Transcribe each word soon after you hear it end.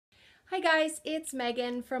Hi guys, it's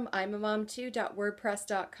Megan from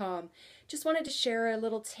imamom2.wordpress.com. Just wanted to share a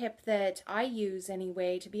little tip that I use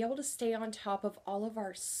anyway to be able to stay on top of all of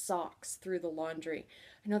our socks through the laundry.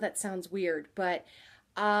 I know that sounds weird, but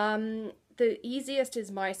the easiest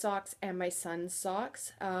is my socks and my son's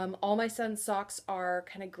socks. All my son's socks are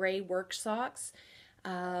kind of gray work socks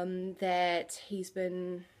that he's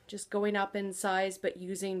been just going up in size but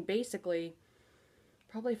using basically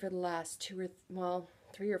probably for the last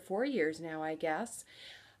 3 or 4 years now, I guess.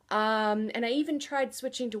 And I even tried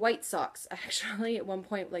switching to white socks, actually, at one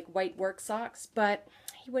point, like white work socks, but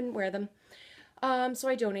he wouldn't wear them. So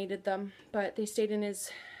I donated them, but they stayed in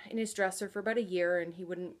his dresser for about a year, and he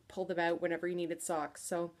wouldn't pull them out whenever he needed socks.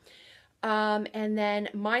 So, and then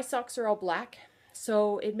my socks are all black,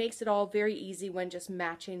 so it makes it all very easy when just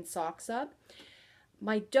matching socks up.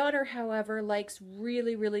 My daughter, however, likes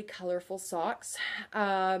really, really colorful socks.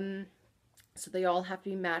 So they all have to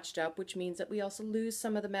be matched up, which means that we also lose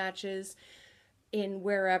some of the matches in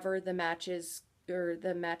wherever the matches or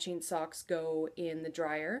the matching socks go in the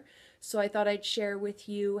dryer. So I thought I'd share with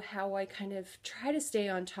you how I kind of try to stay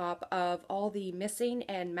on top of all the missing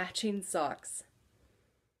and matching socks.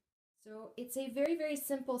 So it's a very, very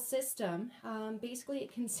simple system. Basically,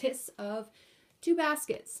 it consists of two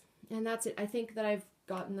baskets, and that's it. I think that I've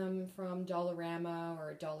gotten them from Dollarama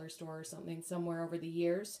or a dollar store or something somewhere over the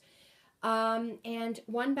years. And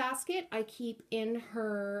one basket I keep in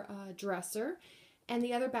her dresser, and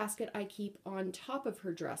the other basket I keep on top of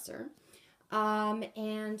her dresser.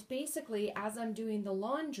 And basically, as I'm doing the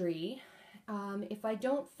laundry, if I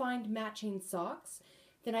don't find matching socks,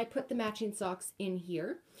 then I put the matching socks in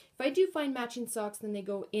here. If I do find matching socks, then they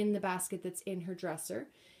go in the basket that's in her dresser.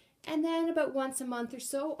 And then about once a month or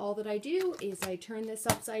so, all that I do is I turn this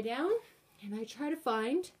upside down and I try to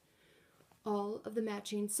find all of the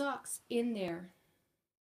matching socks in there.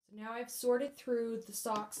 So now I've sorted through the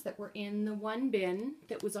socks that were in the one bin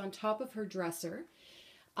that was on top of her dresser.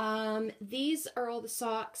 These are all the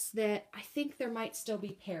socks that I think there might still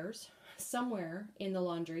be pairs somewhere in the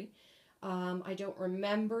laundry. I don't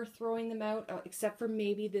remember throwing them out except for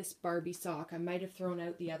maybe this Barbie sock. I might have thrown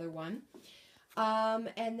out the other one.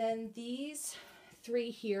 And then these three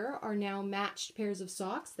here are now matched pairs of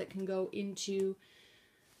socks that can go into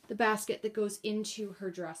the basket that goes into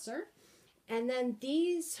her dresser. And then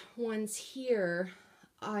these ones here,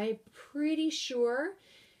 I'm pretty sure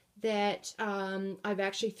that I've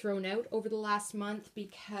actually thrown out over the last month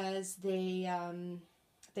because they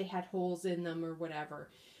had holes in them or whatever.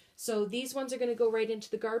 So these ones are going to go right into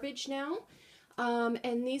the garbage now.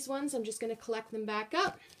 And these ones, I'm just going to collect them back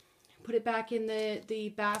up, put it back in the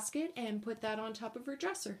basket, and put that on top of her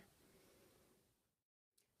dresser.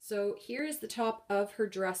 So here is the top of her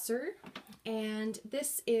dresser, and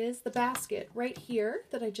this is the basket right here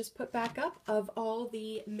that I just put back up of all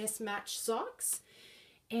the mismatched socks.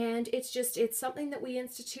 And it's something that we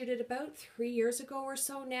instituted about 3 years ago or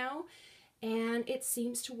so now, and it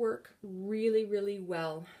seems to work really, really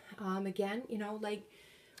well. Again, you know, like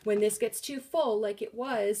when this gets too full like it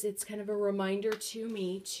was, it's kind of a reminder to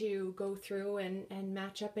me to go through and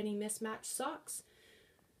match up any mismatched socks.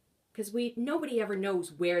 Because nobody ever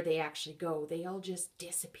knows where they actually go. They all just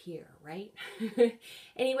disappear, right?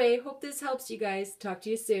 Anyway, hope this helps you guys. Talk to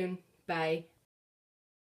you soon. Bye.